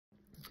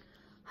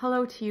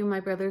Hello to you,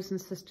 my brothers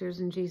and sisters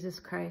in Jesus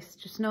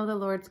Christ. Just know the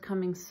Lord's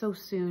coming so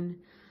soon,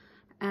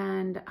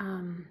 and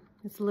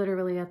it's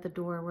literally at the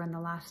door. We're in the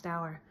last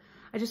hour.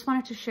 I just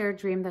wanted to share a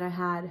dream that I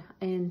had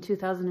in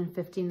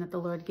 2015 that the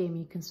Lord gave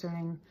me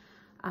concerning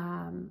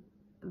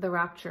the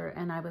rapture,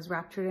 and I was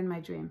raptured in my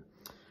dream.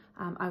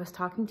 I was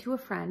talking to a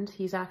friend.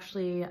 He's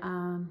actually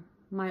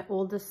my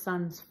oldest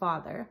son's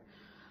father.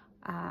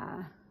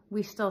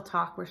 We still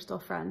talk. We're still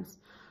friends.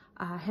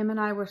 Him and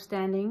I were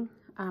standing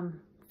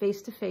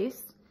face to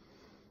face.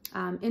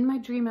 In my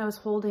dream, I was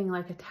holding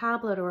like a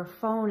tablet or a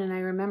phone, and I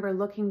remember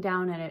looking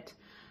down at it,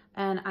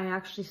 and I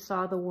actually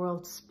saw the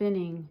world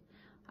spinning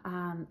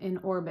in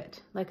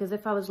orbit, like as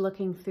if I was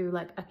looking through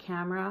like a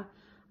camera,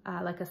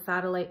 like a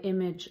satellite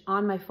image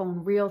on my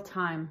phone, real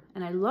time.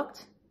 And I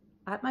looked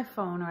at my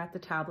phone or at the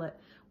tablet,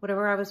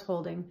 whatever I was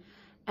holding,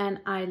 and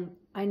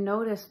I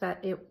noticed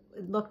that it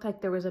looked like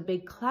there was a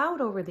big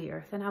cloud over the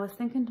earth. And I was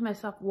thinking to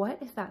myself,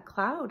 what is that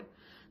cloud?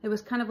 It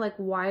was kind of like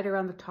wider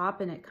on the top,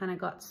 and it kind of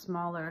got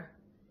smaller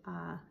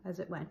as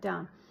it went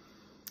down.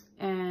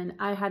 And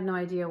I had no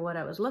idea what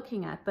I was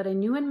looking at, but I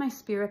knew in my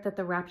spirit that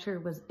the rapture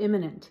was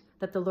imminent,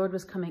 that the Lord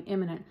was coming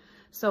imminent.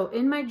 So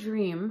in my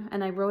dream,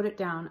 and I wrote it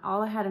down,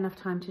 all I had enough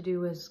time to do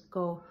was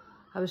go,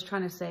 I was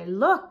trying to say,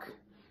 look,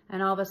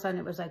 and all of a sudden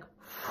it was like,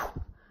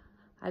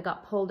 I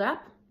got pulled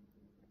up.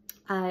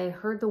 I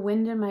heard the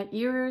wind in my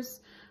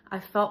ears. I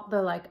felt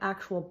the like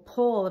actual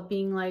pull of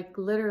being like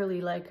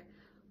literally like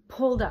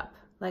pulled up,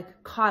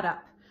 like caught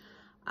up.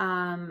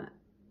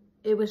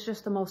 It was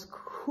just the most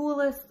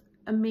coolest,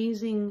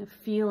 amazing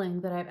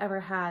feeling that I've ever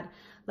had.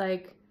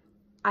 Like,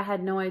 I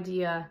had no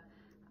idea,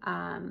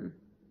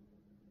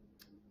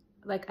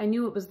 like I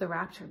knew it was the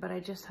rapture, but I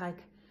just like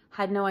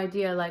had no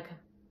idea, like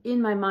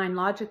in my mind,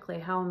 logically,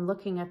 how I'm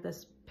looking at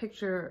this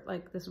picture,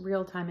 like this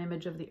real-time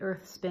image of the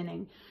earth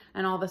spinning,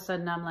 and all of a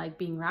sudden I'm like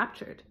being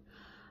raptured.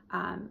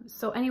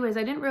 So anyways,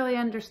 I didn't really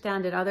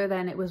understand it other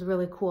than it was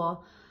really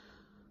cool.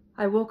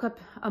 I woke up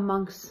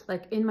amongst,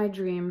 like in my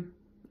dream,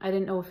 I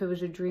didn't know if it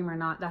was a dream or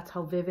not. That's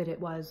how vivid it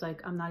was.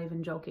 Like, I'm not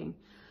even joking.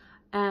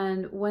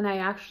 And when I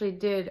actually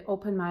did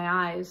open my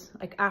eyes,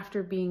 like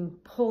after being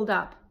pulled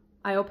up,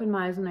 I opened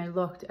my eyes and I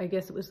looked. I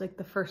guess it was like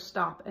the first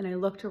stop. And I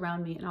looked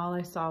around me and all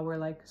I saw were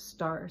like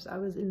stars. I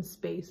was in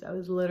space. I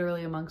was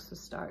literally amongst the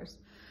stars.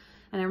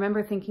 And I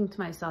remember thinking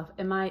to myself,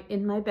 am I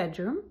in my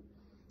bedroom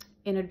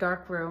in a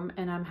dark room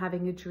and I'm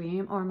having a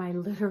dream, or am I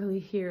literally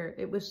here?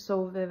 It was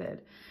so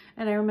vivid.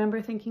 And I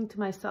remember thinking to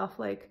myself,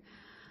 like,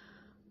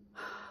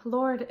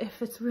 Lord,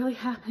 if it's really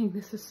happening,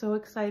 this is so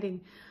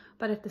exciting.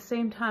 But at the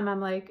same time, I'm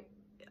like,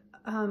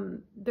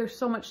 there's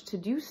so much to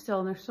do still,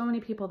 and there's so many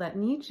people that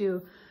need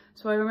you.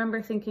 So I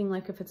remember thinking,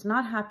 like, if it's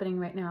not happening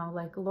right now,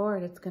 like,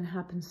 Lord, it's going to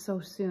happen so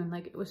soon.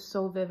 Like, it was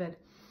so vivid.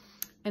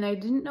 And I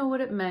didn't know what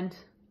it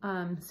meant,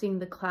 seeing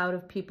the cloud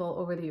of people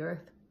over the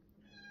earth,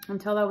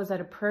 until I was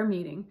at a prayer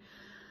meeting.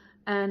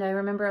 And I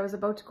remember I was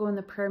about to go in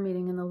the prayer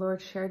meeting, and the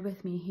Lord shared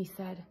with me, he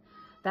said,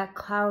 that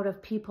cloud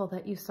of people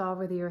that you saw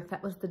over the earth,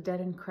 that was the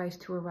dead in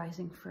Christ who were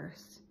rising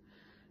first.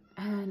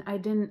 And I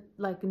didn't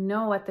like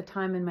know at the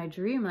time in my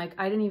dream, like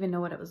I didn't even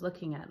know what I was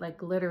looking at.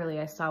 Like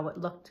literally I saw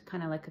what looked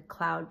kind of like a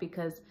cloud,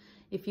 because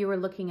if you were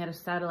looking at a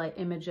satellite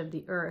image of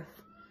the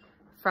earth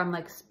from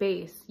like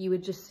space, you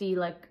would just see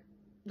like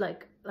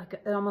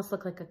it almost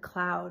looked like a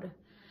cloud,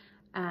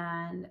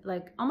 and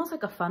like almost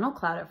like a funnel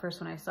cloud at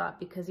first when I saw it,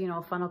 because you know,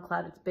 a funnel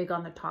cloud, it's big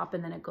on the top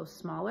and then it goes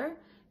smaller.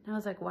 And I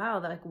was like,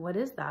 wow, like what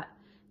is that?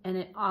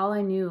 And all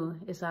I knew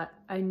is that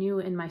I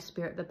knew in my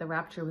spirit that the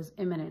rapture was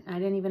imminent. I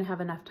didn't even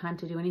have enough time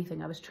to do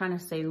anything. I was trying to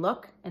say,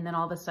 look, and then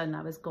all of a sudden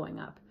I was going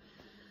up.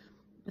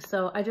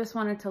 So I just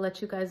wanted to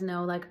let you guys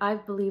know, like,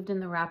 I've believed in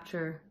the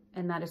rapture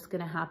and that it's going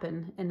to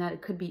happen, and that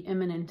it could be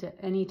imminent at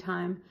any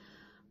time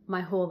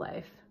my whole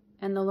life.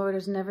 And the Lord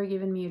has never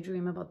given me a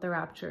dream about the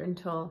rapture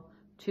until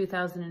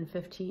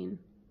 2015.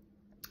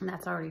 And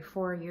that's already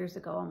 4 years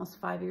ago,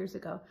 almost 5 years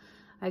ago.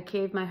 I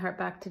gave my heart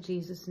back to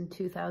Jesus in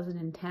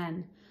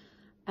 2010.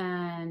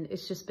 And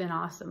it's just been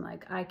awesome.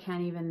 Like, I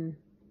can't even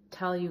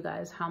tell you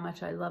guys how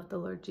much I love the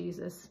Lord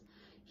Jesus.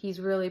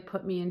 He's really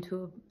put me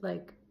into,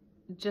 like,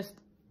 just,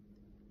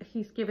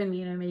 he's given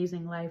me an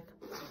amazing life.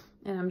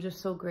 And I'm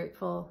just so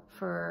grateful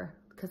for,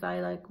 because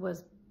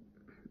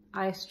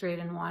I strayed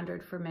and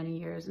wandered for many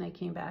years, and I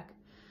came back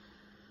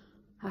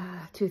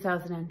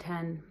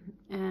 2010.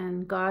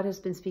 And God has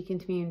been speaking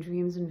to me in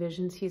dreams and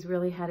visions. He's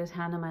really had his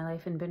hand on my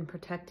life and been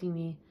protecting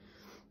me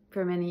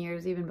for many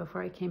years, even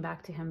before I came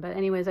back to him. But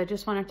anyways, I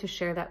just wanted to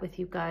share that with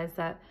you guys,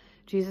 that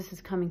Jesus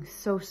is coming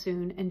so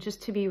soon, and just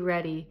to be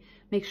ready.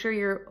 Make sure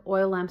your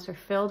oil lamps are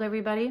filled,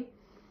 everybody.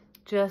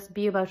 Just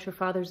be about your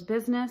Father's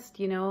business.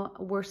 You know,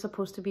 we're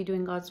supposed to be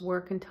doing God's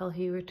work until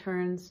he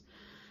returns,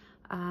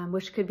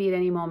 which could be at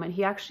any moment.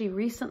 He actually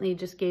recently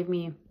just gave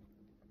me,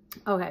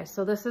 okay,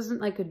 so this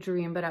isn't like a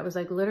dream, but I was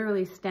like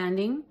literally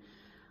standing,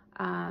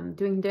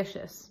 doing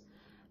dishes.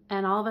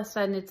 And all of a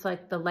sudden it's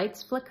like the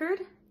lights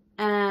flickered,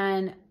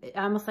 and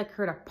I almost like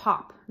heard a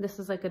pop. This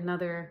is like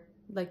another,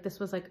 like this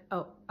was like,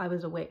 oh, I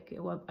was awake.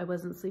 I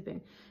wasn't sleeping.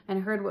 And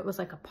I heard what was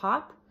like a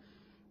pop.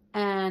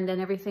 And then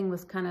everything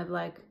was kind of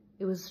like,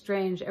 it was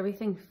strange.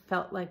 Everything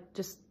felt like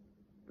just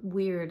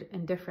weird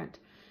and different.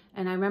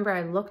 And I remember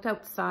I looked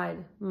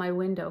outside my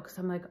window because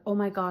I'm like, oh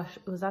my gosh,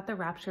 was that the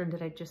rapture and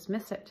did I just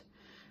miss it?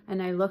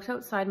 And I looked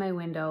outside my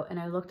window and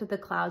I looked at the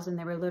clouds and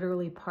they were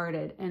literally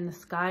parted and the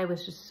sky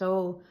was just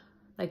so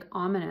like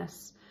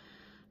ominous.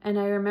 And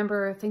I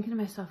remember thinking to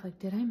myself, like,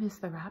 did I miss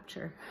the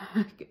rapture?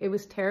 It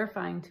was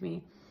terrifying to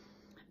me.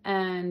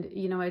 And,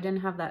 you know, I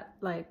didn't have that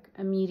like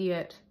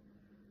immediate,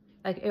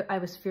 I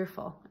was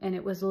fearful, and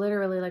it was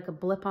literally like a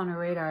blip on a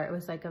radar. It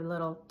was like a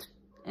little,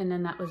 and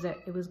then that was it.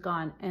 It was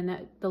gone.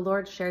 And the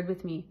Lord shared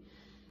with me,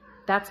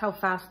 that's how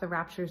fast the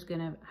rapture is going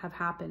to have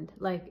happened.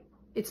 Like,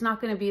 it's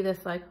not going to be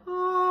this like,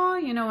 oh,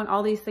 you know, and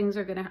all these things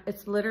are going to,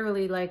 it's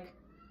literally like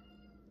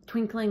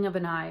twinkling of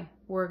an eye.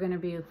 We're going to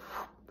be,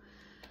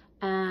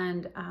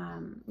 and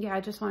yeah,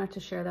 I just wanted to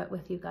share that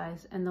with you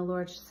guys. And the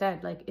Lord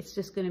said, like, it's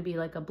just going to be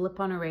like a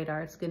blip on a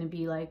radar. It's going to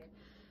be like,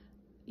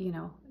 you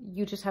know,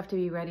 you just have to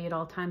be ready at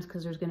all times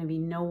because there's going to be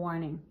no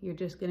warning. You're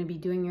just going to be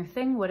doing your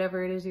thing,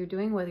 whatever it is you're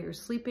doing, whether you're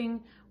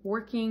sleeping,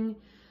 working,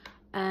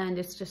 and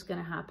it's just going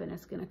to happen.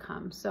 It's going to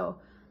come. So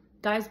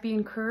guys, be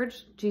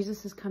encouraged.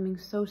 Jesus is coming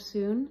so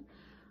soon.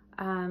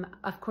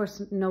 Of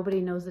course,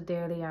 nobody knows the day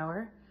or the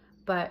hour,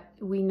 but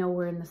we know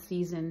we're in the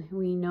season.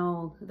 We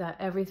know that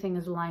everything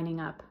is lining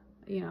up,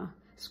 you know,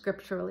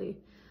 scripturally.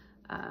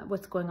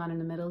 What's going on in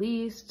the Middle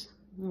East,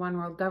 one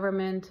world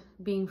government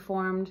being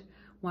formed,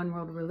 one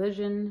world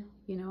religion,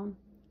 you know,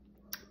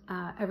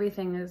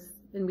 everything is,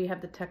 and we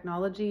have the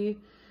technology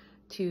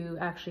to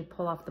actually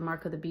pull off the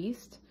mark of the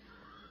beast.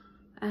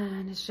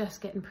 And it's just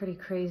getting pretty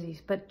crazy.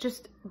 But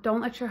just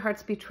don't let your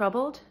hearts be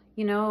troubled.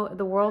 You know,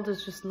 the world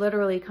is just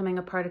literally coming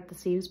apart at the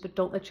seams, but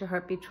don't let your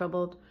heart be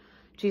troubled.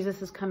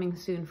 Jesus is coming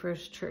soon for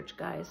his church,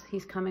 guys.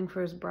 He's coming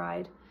for his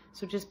bride.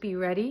 So just be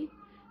ready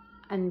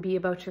and be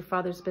about your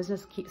Father's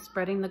business. Keep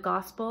spreading the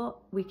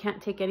gospel. We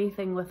can't take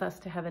anything with us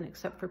to heaven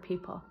except for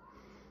people.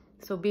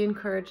 So be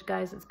encouraged,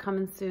 guys. It's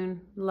coming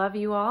soon. Love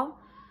you all.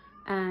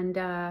 And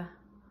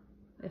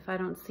if I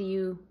don't see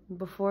you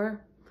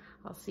before,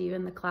 I'll see you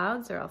in the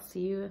clouds, or I'll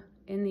see you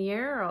in the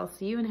air, or I'll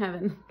see you in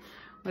heaven.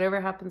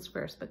 Whatever happens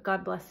first. But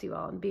God bless you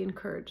all and be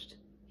encouraged.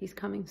 He's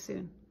coming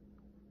soon.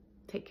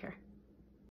 Take care.